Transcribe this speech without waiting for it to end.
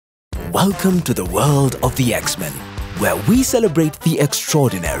Welcome to the world of the X-Men, where we celebrate the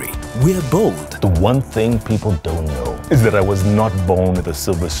extraordinary. We're bold. The one thing people don't know is that I was not born with a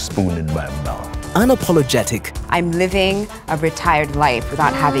silver spoon in my mouth. Unapologetic. I'm living a retired life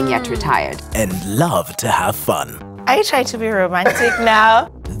without having yet retired. And love to have fun. I try to be romantic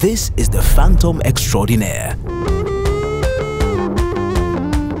now. This is the Phantom Xtraodinaire.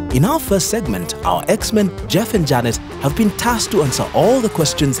 In our first segment, our X-Men, Jeff and Janet, have been tasked to answer all the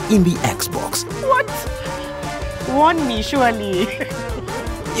questions in the X-Box. What? Warn me, surely.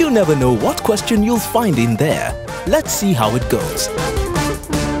 You never know what question you'll find in there. Let's see how it goes.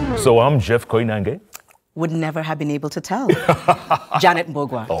 So I'm Jeff Koinange. Would never have been able to tell. Janet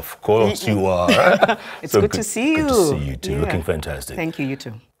Mbugua. Of course you are. It's so good to see you. Good to see you too. Yeah. Looking fantastic. Thank you, you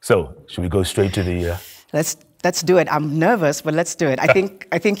too. So, should we go straight to the... Let's do it. I'm nervous, but let's do it. I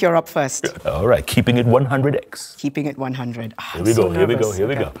think you're up first. All right, keeping it 100x. Keeping it 100. Oh, Here we go, here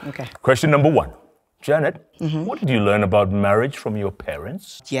we go. Okay. Question number 1. Janet, what did you learn about marriage from your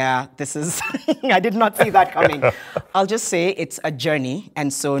parents? Yeah, this is... I did not see that coming. I'll just say it's a journey,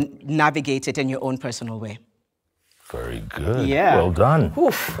 and so navigate it in your own personal way. Very good. Yeah. Well done.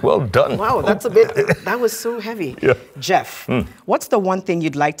 Oof. Well done. Wow, that's a bit... That was so heavy. Yeah. Jeff, what's the one thing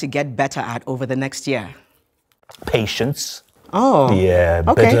you'd like to get better at over the next year? Patience. Oh. Yeah,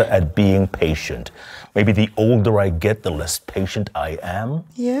 okay. better at being patient. Maybe the older I get, the less patient I am.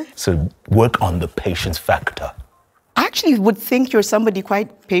 Yeah. So work on the patience factor. I actually would think you're somebody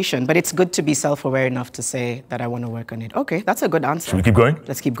quite patient, but it's good to be self-aware enough to say that I want to work on it. Okay, that's a good answer. Should we keep going?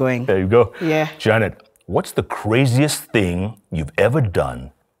 Let's keep going. There you go. Yeah. Janet, what's the craziest thing you've ever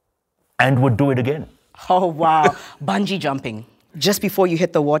done and would do it again? Oh, wow. Bungee jumping. Just before you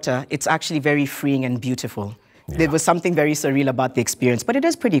hit the water, it's actually very freeing and beautiful. Yeah. There was something very surreal about the experience, but it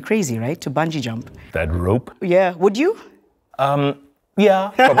is pretty crazy, right, to bungee jump? That rope? Yeah. Would you? Yeah,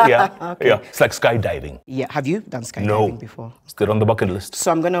 probably, yeah. Okay. Yeah. It's like skydiving. Yeah. Have you done skydiving before? Still on the bucket list.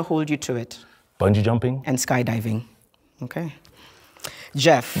 So I'm going to hold you to it. Bungee jumping? And skydiving. Okay.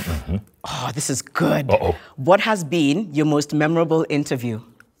 Jeff, oh, this is good. Uh-oh. What has been your most memorable interview?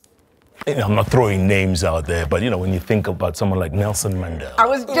 I'm not throwing names out there, but when you think about someone like Nelson Mandela. I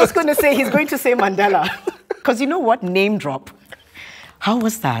was just going to say, he's going to say Mandela. Because you know what? Name drop. How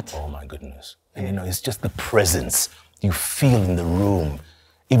was that? Oh, my goodness. And it's just the presence you feel in the room.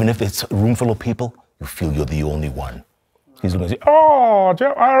 Even if it's a room full of people, you feel you're the only one. He's going to say, oh,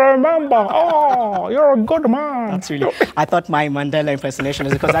 I remember. Oh, you're a good man. That's really... I thought my Mandela impersonation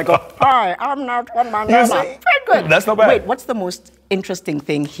was because I go, hi, I'm not one Mandela. Very good. That's not bad. Wait, what's the most interesting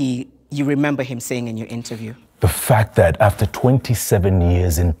thing you remember him saying in your interview? The fact that after 27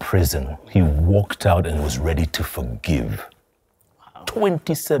 years in prison, he walked out and was ready to forgive. Wow.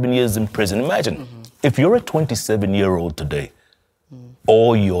 27 years in prison. Imagine, if you're a 27-year-old today,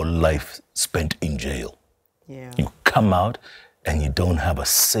 all your life spent in jail. Yeah. You come out and you don't have a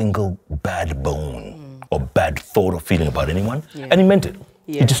single bad bone or bad thought or feeling about anyone. Yeah. And he meant it.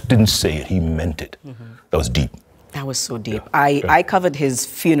 Yeah. He just didn't say it, he meant it. That was deep. That was so deep. I covered his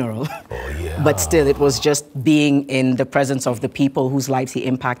funeral, yeah. But still it was just being in the presence of the people whose lives he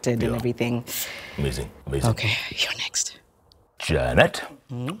impacted and everything. Amazing, amazing. Okay, you're next. Janet,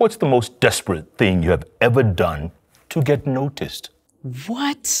 what's the most desperate thing you have ever done to get noticed?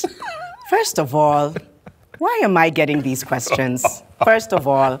 What? First of all, why am I getting these questions? First of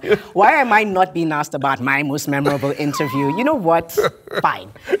all, why am I not being asked about my most memorable interview? You know what?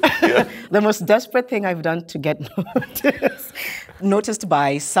 Fine. Yeah. The most desperate thing I've done to get noticed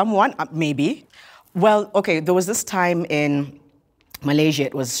by someone, maybe. Well, okay, there was this time in Malaysia.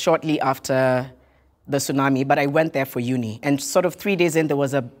 It was shortly after the tsunami, but I went there for uni. And sort of 3 days in, there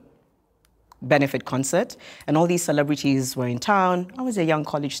was a benefit concert, and all these celebrities were in town. I was a young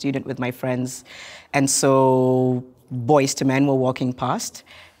college student with my friends, and so Boys to Men were walking past,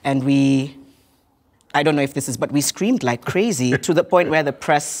 and I don't know if this is, but we screamed like crazy to the point where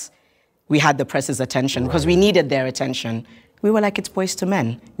we had the press's attention because we needed their attention. We were like, it's Boys to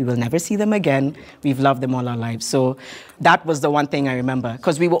Men. We will never see them again. We've loved them all our lives. So that was the one thing I remember,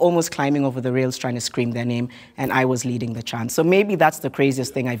 because we were almost climbing over the rails trying to scream their name, and I was leading the chant. So maybe that's the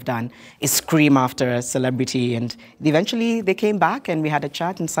craziest thing I've done, is scream after a celebrity. And eventually they came back and we had a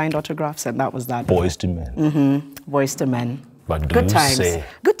chat and signed autographs, and that was that. Boys to Men. Boys to Men. But good times. Say,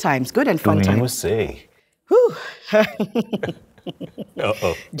 good times, good and fun times. Do you say? Whew.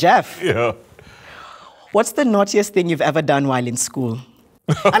 Jeff. Yeah. What's the naughtiest thing you've ever done while in school?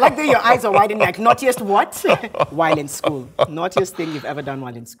 I like that your eyes are widening, like, naughtiest what? While in school. Naughtiest thing you've ever done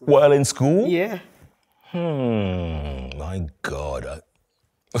while in school. While in school? Yeah. My God.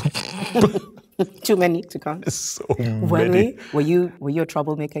 Too many to count. So many. Were you a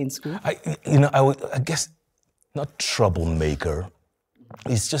troublemaker in school? I guess not troublemaker.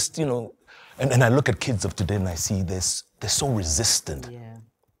 It's just, and I look at kids of today and I see this, they're so resistant. Yeah.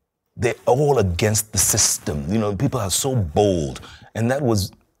 They're all against the system. People are so bold. And that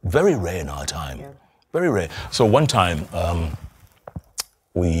was very rare in our time. Yeah. Very rare. So one time,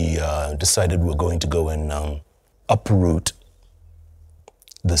 we decided we were going to go and uproot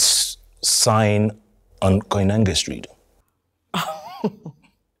the sign on Koinange Street.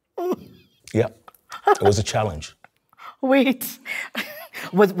 Yeah, it was a challenge. Wait,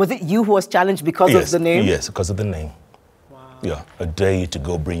 was it you who was challenged because of the name? Yes, because of the name. Wow. Yeah, a day to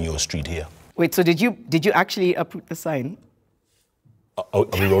go bring your street here. Wait, so did you actually uproot the sign? Are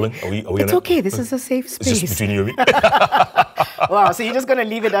we rolling? Are we it's okay, this is a safe space. It's just between you and me. Wow, so you're just going to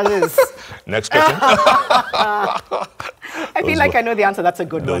leave it as is? Next question. I feel like I know the answer. That's a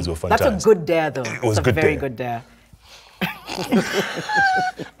good one. Those were fun That's times. a good dare, though. It was a good very dare. good dare.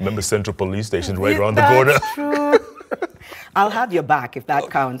 Remember Central Police Station right around the corner? True. I'll have your back if that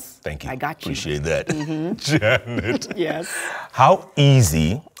counts. Thank you. I got you. Appreciate that. Janet. Yes. How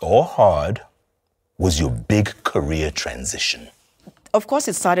easy or hard was your big career transition? Of course,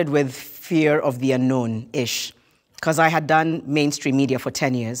 it started with fear of the unknown-ish, because I had done mainstream media for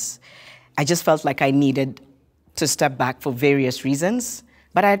 10 years. I just felt like I needed to step back for various reasons,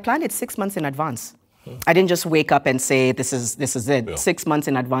 but I had planned it 6 months in advance. I didn't just wake up and say, this is it. Yeah. 6 months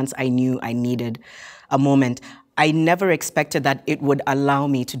in advance, I knew I needed a moment. I never expected that it would allow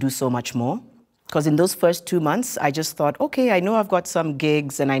me to do so much more, because in those first 2 months, I just thought, okay, I know I've got some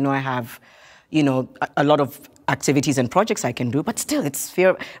gigs and I know I have, a lot of activities and projects I can do, but still, it's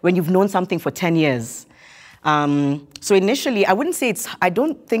fear when you've known something for 10 years. So initially, I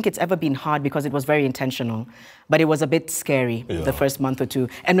don't think it's ever been hard because it was very intentional, but it was a bit scary the first month or two.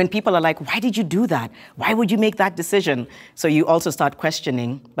 And when people are like, why did you do that? Why would you make that decision? So you also start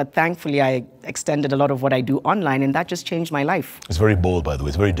questioning, but thankfully I extended a lot of what I do online and that just changed my life. It's very bold, by the way.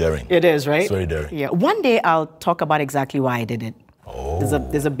 It's very daring. It is, right? It's very daring. Yeah. One day I'll talk about exactly why I did it. Oh.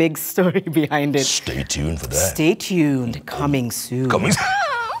 There's a big story behind it. Stay tuned for that. Stay tuned. Coming soon. Coming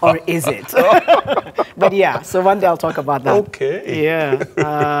Or is it? But yeah, so one day I'll talk about that. Okay. Yeah.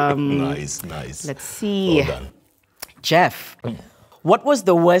 Nice. Let's see. Well done. Jeff, what was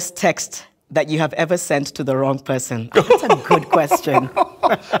the worst text that you have ever sent to the wrong person? That's a good question.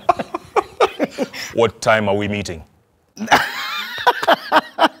 What time are we meeting?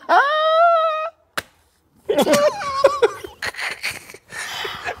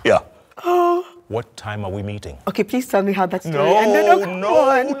 Yeah. What time are we meeting? Okay, please tell me how that story No. ended.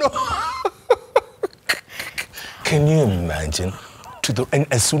 No. Can you imagine? And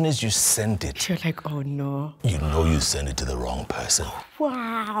as soon as you send it, You're like, oh no. you know you send it to the wrong person.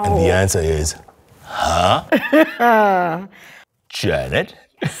 Wow. And the answer is, huh? Janet,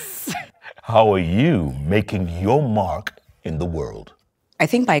 how are you making your mark in the world? I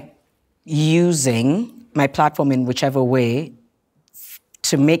think by using my platform in whichever way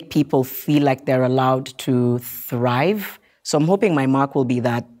to make people feel like they're allowed to thrive. So I'm hoping my mark will be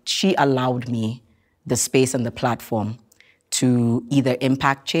that she allowed me the space and the platform to either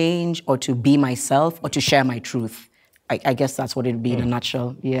impact change or to be myself or to share my truth. I guess that's what it would be in a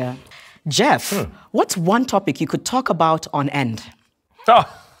nutshell, yeah. Jeff, what's one topic you could talk about on end?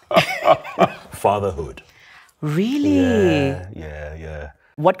 Fatherhood. Really? Yeah.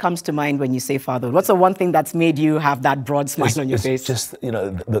 What comes to mind when you say fatherhood? What's the one thing that's made you have that broad smile on your face? Just,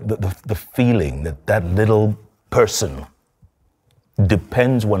 the feeling that little person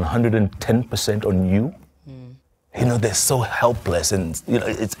depends 110% on you. They're so helpless and,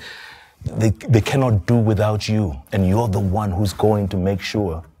 they cannot do without you. And you're the one who's going to make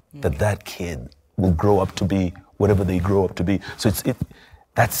sure that kid will grow up to be whatever they grow up to be. So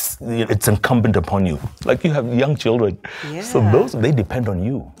it's incumbent upon you. Like you have young children. Yeah. So they depend on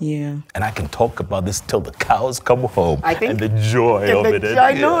you. Yeah. And I can talk about this till the cows come home. I think and the joy of it.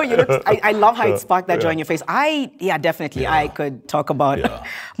 I know. I love how it sparked that joy in your face. Definitely. Yeah. I could talk about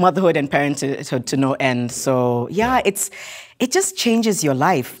motherhood and parenthood to no end. So it just changes your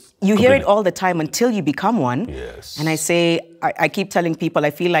life. You hear it all the time until you become one. Yes. And I keep telling people, I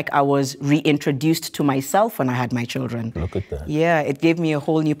feel like I was reintroduced to myself when I had my children. Look at that. Yeah, it gave me a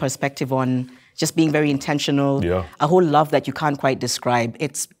whole new perspective on just being very intentional. Yeah. A whole love that you can't quite describe.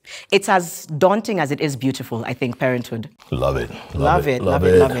 It's as daunting as it is beautiful, I think, parenthood. Love it. Love it.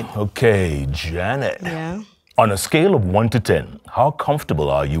 Okay, Janet. Yeah. On a scale of 1 to 10, how comfortable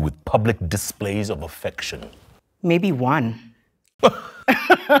are you with public displays of affection? Maybe 1.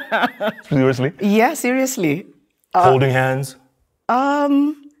 Seriously? Yeah, seriously. Holding hands?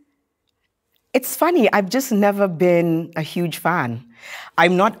 It's funny, I've just never been a huge fan.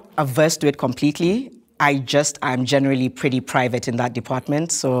 I'm not averse to it completely. I'm generally pretty private in that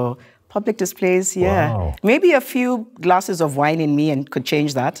department. So public displays, yeah. Wow. Maybe a few glasses of wine in me and could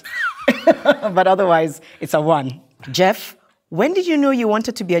change that. But otherwise, it's a 1. Jeff, when did you know you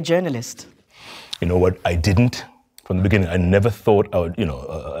wanted to be a journalist? You know what? I didn't. From the beginning, I never thought I would,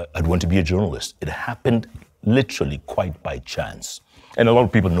 I'd want to be a journalist. It happened literally quite by chance. And a lot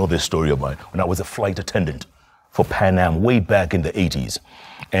of people know this story of mine when I was a flight attendant for Pan Am way back in the 80s.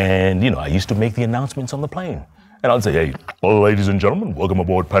 And, I used to make the announcements on the plane. And I'd say, hey, ladies and gentlemen, welcome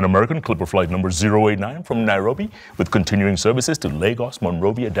aboard Pan American Clipper Flight number 089 from Nairobi with continuing services to Lagos,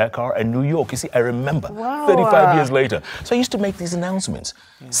 Monrovia, Dakar, and New York. You see, I remember 35 years later. So I used to make these announcements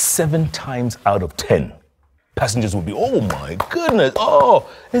 7 times out of 10. Passengers would be, oh my goodness, oh,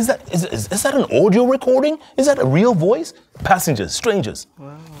 is that an audio recording? Is that a real voice? Passengers, strangers.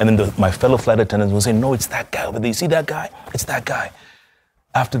 Wow. And then my fellow flight attendants would say, no, it's that guy over there. You see that guy? It's that guy.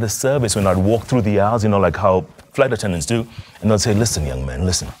 After the service, when I'd walk through the aisles, like how flight attendants do, and they'd say, listen, young man,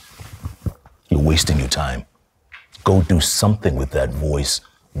 listen, you're wasting your time. Go do something with that voice.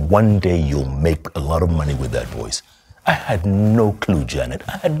 One day you'll make a lot of money with that voice. I had no clue, Janet.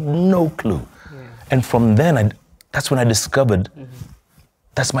 I had no clue. And from then, that's when I discovered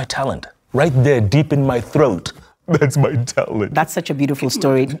that's my talent. Right there, deep in my throat, that's my talent. That's such a beautiful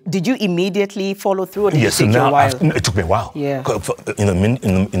story. Did you immediately follow through, or did it take you a while? It took me a while. Yeah.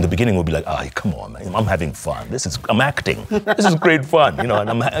 In the beginning, we'll be like, come on, man, I'm having fun. I'm acting. This is great fun, and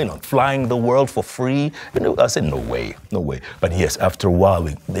I'm flying the world for free. I said, no way, no way. But yes, after a while,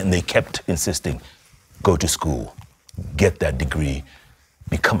 then they kept insisting, go to school, get that degree,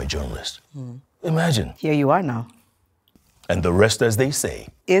 become a journalist. Imagine. Here you are now. And the rest, as they say,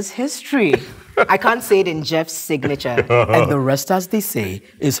 is history. I can't say it in Jeff's signature. And the rest, as they say,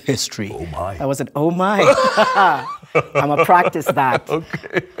 is history. Oh my. That was an oh my. I'm going to practice that.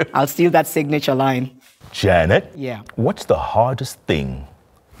 Okay. I'll steal that signature line. Janet, yeah. What's the hardest thing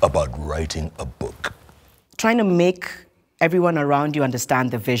about writing a book? Trying to make everyone around you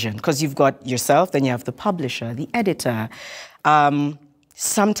understand the vision. Because you've got yourself, then you have the publisher, the editor.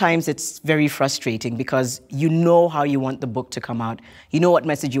 Sometimes it's very frustrating because you know how you want the book to come out. You know what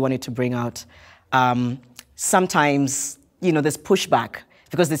message you want it to bring out. Sometimes, there's pushback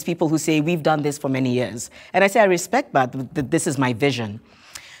because there's people who say, we've done this for many years. And I say, I respect that this is my vision.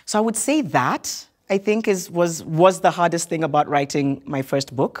 So I would say that, I think, was the hardest thing about writing my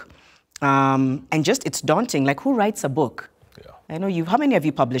first book. And just, it's daunting. Like, who writes a book? Yeah. I know how many have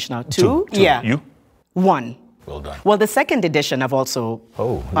you published now? Two? Yeah. You? 1. Well done. Well, the second edition I've also,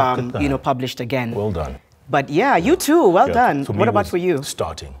 published again. Well done. But yeah, you too. Well done. What about for you?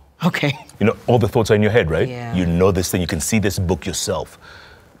 Starting. Okay. All the thoughts are in your head, right? Yeah. You know this thing. You can see this book yourself.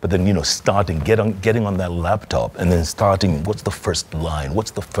 But then, starting, getting on that laptop, and then starting. What's the first line?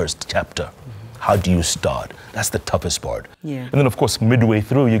 What's the first chapter? How do you start? That's the toughest part. Yeah. And then, of course, midway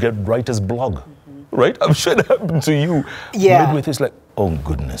through, you get writer's block, right? I'm sure that happened to you. Yeah. Midway through, it's like, oh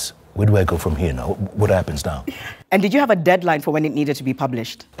goodness. Where do I go from here now? What happens now? And did you have a deadline for when it needed to be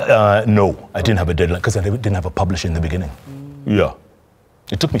published? No, I didn't have a deadline because I didn't have a publisher in the beginning. Yeah.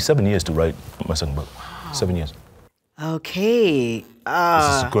 It took me 7 years to write my second book. Wow. 7 years. Okay.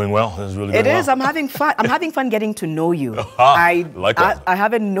 This is going well. This is really going well. It is. I'm having fun. I'm having fun getting to know you. I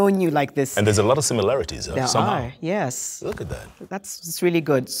haven't known you like this. And there's a lot of similarities somehow. There are, yes. Look at that. It's really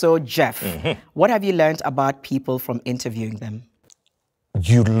good. So, Jeff, what have you learned about people from interviewing them?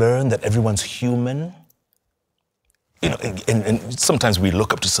 You learn that everyone's human. And sometimes we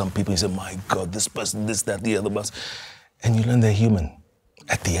look up to some people and say, my God, this person, this, that, the other person. And you learn they're human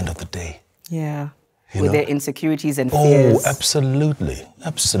at the end of the day. Yeah. With their insecurities and fears. Oh, absolutely.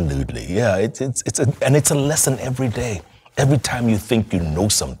 Absolutely. Yeah, it's a lesson every day. Every time you think you know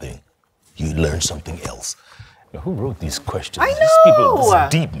something, you learn something else. Now, who wrote these questions? I know. These people, this is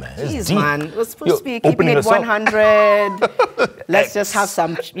deep, man. Jeez, deep. Man. We're supposed to be keeping it 100. Let's just have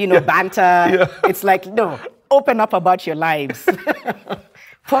some, banter. Yeah. It's like, no, open up about your lives.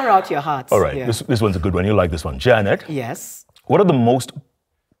 Pour out your hearts. All right, yeah. This one's a good one. You like this one. Janet. Yes. What are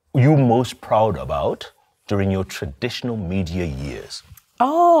you most proud about during your traditional media years?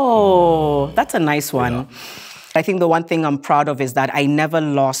 Oh, that's a nice one. Yeah. I think the one thing I'm proud of is that I never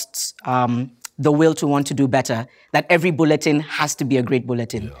lost the will to want to do better, that every bulletin has to be a great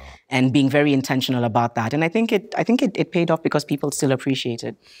bulletin, and being very intentional about that. And I think it paid off because people still appreciate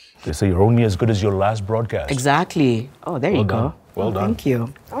it. They say you're only as good as your last broadcast. Exactly. Oh, there you go. Well done. Thank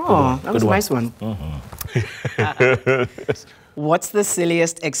you. Oh, that was a nice one. What's the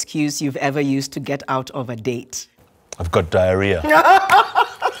silliest excuse you've ever used to get out of a date? I've got diarrhea.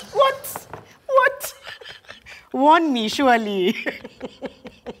 Warn me, surely.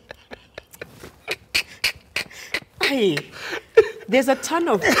 Hey, there's a ton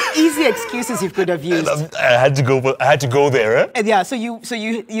of easy excuses you could have used. I had to go there, eh? And yeah, so you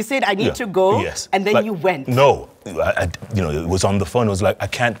said I need to go, yes. and then Like, you went. No, it was on the phone. It was like, I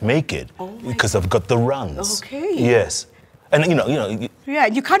can't make it because I've got the runs. Okay. Yes, and Yeah,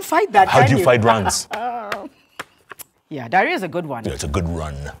 you can't fight that. how can do you fight runs? Yeah, diarrhea is a good one. Yeah, it's a good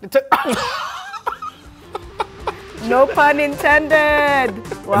run. No pun intended.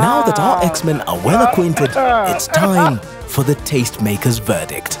 Wow. Now that our X-Men are well acquainted, it's time for the Tastemaker's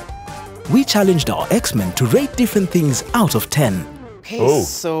verdict. We challenged our X-Men to rate different things out of 10. Okay,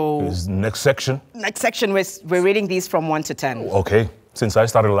 so Here's the next section. next section we're rating these from 1 to 10. Okay, since I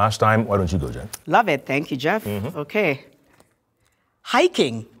started last time, why don't you go, Jen? Love it, thank you, Jeff. Okay.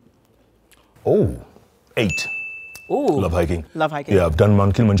 Hiking. Oh, 8. Ooh. Love hiking. Love hiking. Yeah, I've done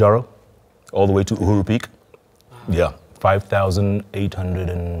Mount Kilimanjaro, all the way to Uhuru Peak. Yeah,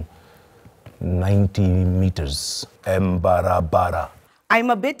 5,890 meters. Mbarabara.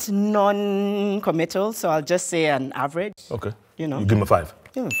 I'm a bit non-committal, so I'll just say an average. Okay. You know. You give him a 5.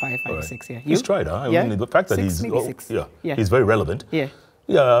 Give him 5, All right. 6, yeah. He's tried, huh? Yeah? I mean, the fact that 6, maybe 6. Yeah, he's very relevant. Yeah.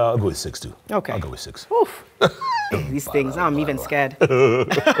 Yeah, I'll go with 6 too. Okay. I'll go with 6. Oof. These things, now I'm even scared.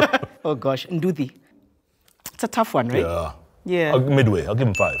 Oh gosh, Ndudi. It's a tough one, right? Yeah. Yeah. Midway, I'll give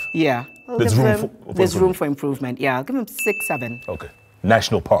him 5. Yeah. There's There's room room for for improvement. Yeah, I'll give him 6, 7. Okay.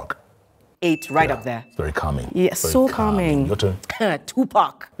 National Park. 8, right Yeah, up there. It's very calming. Yeah, Very so calming. Your turn.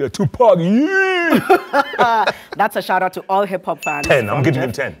 Tupac. Yeah, Tupac. Yeah. That's a shout out to all hip hop fans. 10. I'm from giving Jeff.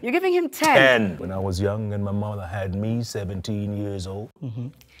 him 10. You're giving him 10. 10. When I was young and my mother had me, 17 years old.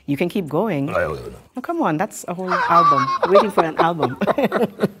 You can keep going. No. Oh, come on, that's a whole album. Waiting for an album.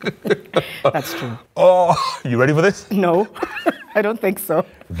 That's true. Oh, you ready for this? No, I don't think so.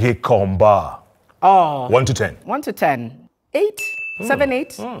 Gekomba. Oh. 1 to 10. 1 to 10. 8, 7,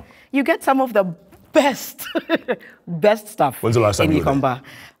 8. You get some of the best, best stuff. When's the last time in you were there?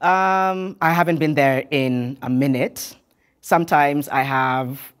 Ikomba. I haven't been there in a minute. Sometimes I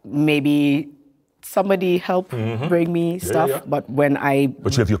have maybe somebody help bring me stuff, yeah. but when I...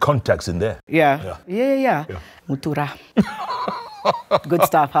 But you have your contacts in there. Yeah. Mutura. Good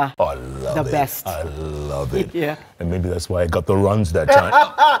stuff, huh? Oh, I love The it. best. I love it. Yeah. And maybe that's why I got the runs that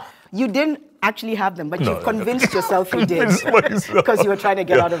time. You didn't actually have them, but No, you convinced yourself you did. Convinced myself. Because you were trying to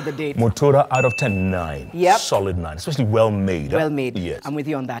get Yeah. out of the date. Motora out of 10, 9. Yep. Solid 9. Especially well made. Well made. Yes. I'm with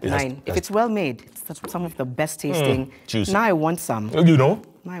you on that. It has- 9. If it's well made, it's some of the best tasting. juicy. Now I want some. You know?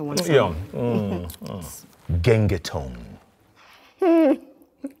 Now I want some. Yeah. Gengetone.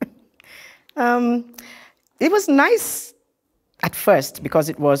 It was nice at first because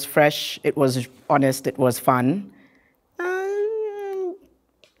it was fresh, it was honest, it was fun.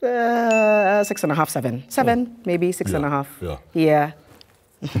 6.5, 7. 7, maybe 6.5. Yeah. Yeah.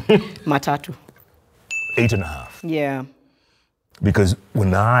 Matatu. 8.5. Yeah. Because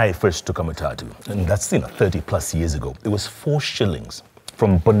when I first took a matatu, and that's 30 plus years ago, it was 4 shillings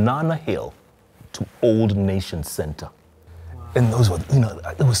from Banana Hill to Old Nation Center. And those were,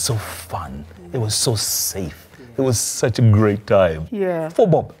 it was so fun. It was so safe. It was such a great time. Yeah. 4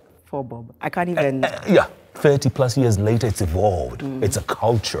 bob. 4 bob. I can't even... Yeah, 30 plus years later, it's evolved. It's a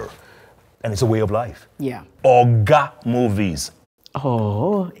culture. And it's a way of life. Yeah. Oga movies.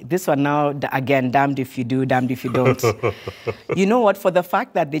 Oh, this one now, again, damned if you do, damned if you don't. You know what? For the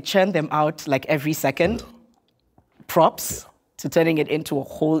fact that they churn them out like every second, props to turning it into a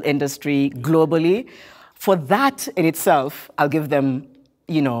whole industry globally. For that in itself, I'll give them,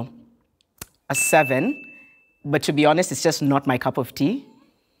 a 7. But to be honest, it's just not my cup of tea.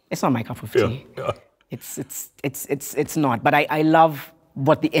 It's not my cup of tea. Yeah. It's not. But I love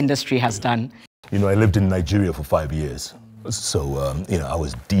what the industry has done. I lived in Nigeria for 5 years. So, I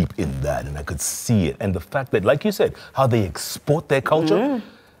was deep in that and I could see it. And the fact that, like you said, how they export their culture,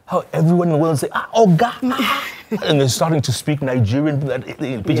 how everyone in the world say, Oga, and they're starting to speak Nigerian,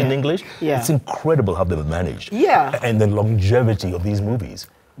 pidgin English. Yeah. It's incredible how they've managed. Yeah. And the longevity of these movies.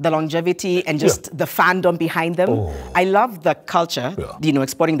 The longevity and just the fandom behind them. Oh. I love the culture,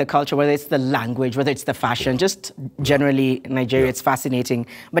 exporting the culture, whether it's the language, whether it's the fashion, just generally Nigeria, it's fascinating.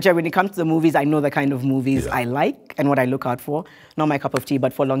 But when it comes to the movies, I know the kind of movies I like and what I look out for. Not my cup of tea,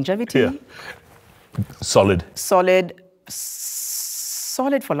 but for longevity. Solid.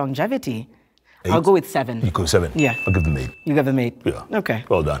 Solid for longevity. 8. I'll go with 7. You go 7? Yeah. I'll give them 8. You give them 8? Yeah. Okay.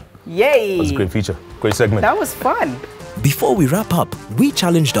 Well done. Yay! That was a great feature. Great segment. That was fun. Before we wrap up, we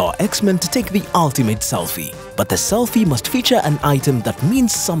challenged our X-Men to take the ultimate selfie. But the selfie must feature an item that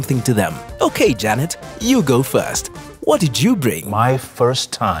means something to them. Okay, Janet, you go first. what did you bring? My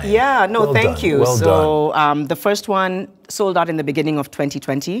first time. Yeah, no, Well thank done. you. Well So the first one sold out in the beginning of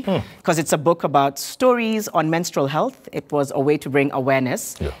 2020 because it's a book about stories on menstrual health. It was a way to bring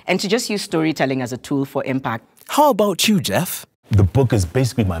awareness and to just use storytelling as a tool for impact. How about you, Jeff? The book is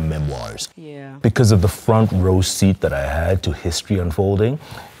basically my memoirs. Yeah. Because of the front row seat that I had to history unfolding.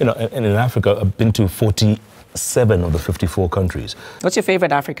 You know, and in Africa, I've been to 47 of the 54 countries. What's your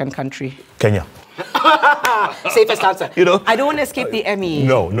favorite African country? Kenya. Safest answer. You know, I don't want to escape the Emmy,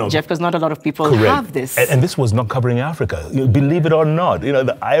 no. Jeff, because not a lot of people Correct. have this. And this was not covering Africa. Believe it or not. You know,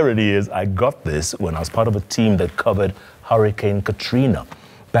 the irony is I got this when I was part of a team that covered Hurricane Katrina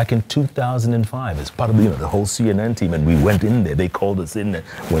back in 2005 as part of the whole CNN team, and we went in there. They called us in there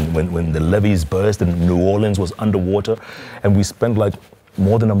when the levees burst and New Orleans was underwater, and we spent like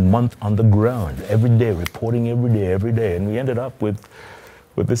more than a month on the ground every day, reporting every day, and we ended up with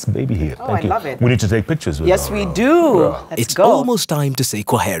this baby here. Oh, Thank you. love it. We need to take pictures with Yes, our, we do. Let's It's go. almost time to say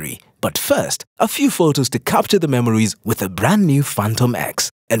Kwaheri. But first, a few photos to capture the memories with a brand new Phantom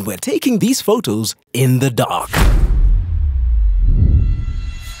X. And we're taking these photos in the dark.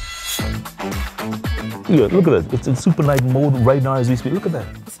 Yeah, look at that. It's in super night mode right now as we speak. Look at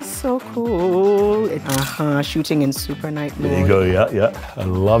that. This is so cool. Shooting in super night mode. There you go. Yeah. I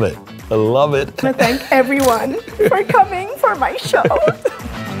love it. I love it. I want to thank everyone for coming for my show.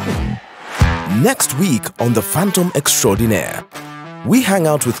 Next week on the Phantom Xtraodinaire, we hang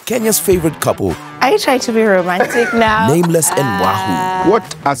out with Kenya's favorite couple, I try to be romantic now. Nameless and Wahoo.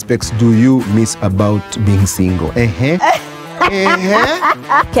 What aspects do you miss about being single?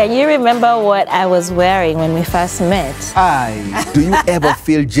 Can you remember what I was wearing when we first met? Do you ever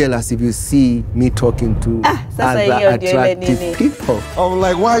feel jealous if you see me talking to other attractive people? I'm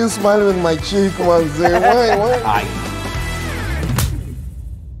like, why are you smiling in my cheek, man? Why?